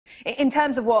In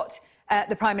terms of what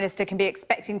the Prime Minister can be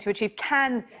expecting to achieve,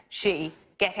 can she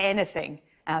get anything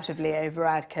out of Leo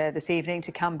Varadkar this evening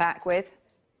to come back with?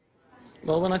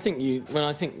 Well, when I think you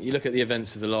look at the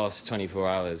events of the last 24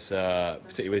 hours,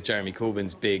 particularly with Jeremy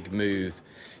Corbyn's big move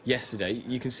yesterday,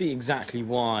 you can see exactly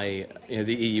why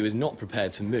the EU is not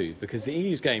prepared to move, because the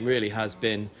EU's game really has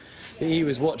been. The EU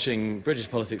is watching British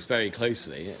politics very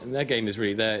closely, and their game is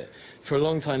really there. For a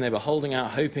long time, they were holding out,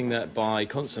 hoping that by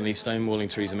constantly stonewalling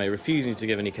Theresa May, refusing to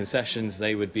give any concessions,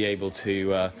 they would be able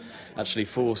to actually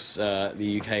force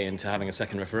the UK into having a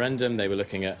second referendum. They were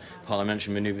looking at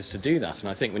parliamentary manoeuvres to do that. And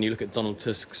I think when you look at Donald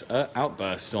Tusk's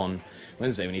outburst on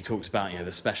Wednesday, when he talked about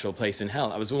the special place in hell,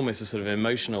 that was almost a sort of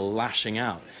emotional lashing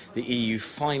out. The EU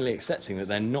finally accepting that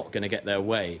they're not going to get their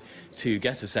way to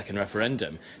get a second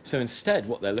referendum. So instead,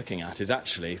 what they're looking at is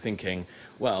actually thinking,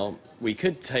 well, we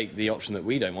could take the option that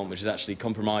we don't want, which is actually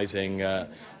compromising on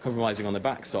the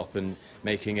backstop and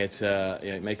making it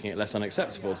less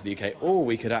unacceptable to the UK, or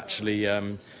we could actually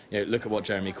look at what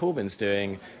Jeremy Corbyn's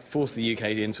doing, force the UK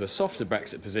into a softer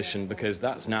Brexit position, because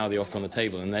that's now the offer on the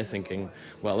table, and they're thinking,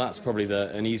 well, that's probably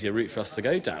an easier route for us to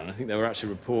go down. I think there were actually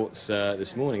reports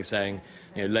this morning saying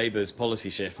Labour's policy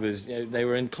shift was they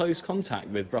were in close contact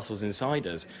with Brussels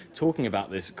insiders, talking about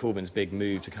this Corbyn's big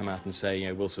move to come out and say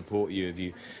we'll support you if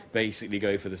you basically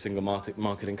go for the single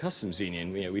market and customs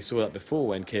union. We saw that before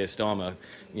when Keir Starmer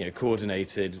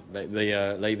coordinated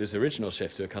the Labour's original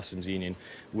shift to a customs union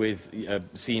with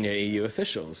senior EU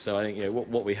officials. So I think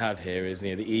what we have here is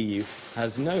the EU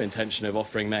has no intention of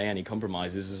offering May any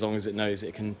compromises as long as it knows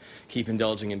it can keep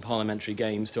indulging in parliamentary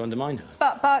games to undermine her.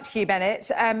 But Hugh Bennett,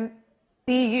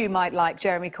 the EU might like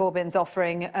Jeremy Corbyn's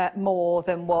offering more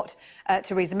than what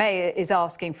Theresa May is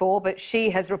asking for, but she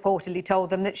has reportedly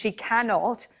told them that she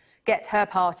cannot get her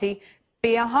party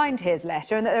behind his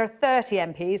letter, and that there are 30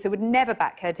 MPs who would never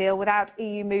back her deal without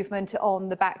EU movement on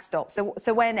the backstop.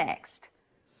 So where next?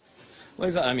 Well,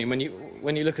 exactly. I mean,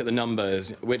 when you look at the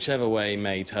numbers, whichever way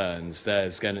May turns, there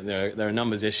are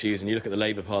numbers issues, and you look at the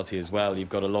Labour Party as well. You've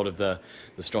got a lot of the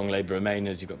strong Labour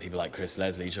Remainers. You've got people like Chris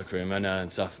Leslie, Chuka Umunna,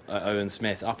 and stuff. Owen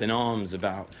Smith up in arms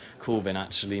about Corbyn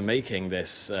actually making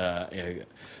this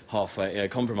halfway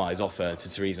compromise offer to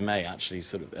Theresa May, actually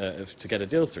sort of to get a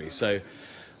deal through. So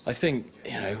I think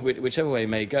whichever way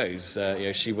May goes,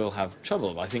 she will have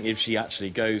trouble. I think if she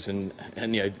actually goes and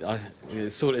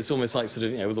it's almost like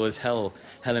with all this hell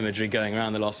imagery going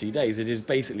around the last few days, it is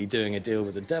basically doing a deal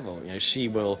with the devil. She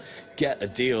will get a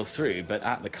deal through, but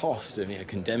at the cost of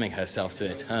condemning herself to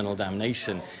eternal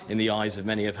damnation in the eyes of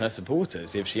many of her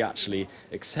supporters. If she actually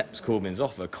accepts Corbyn's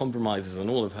offer, compromises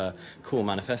on all of her core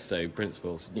manifesto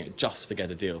principles, just to get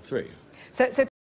a deal through. So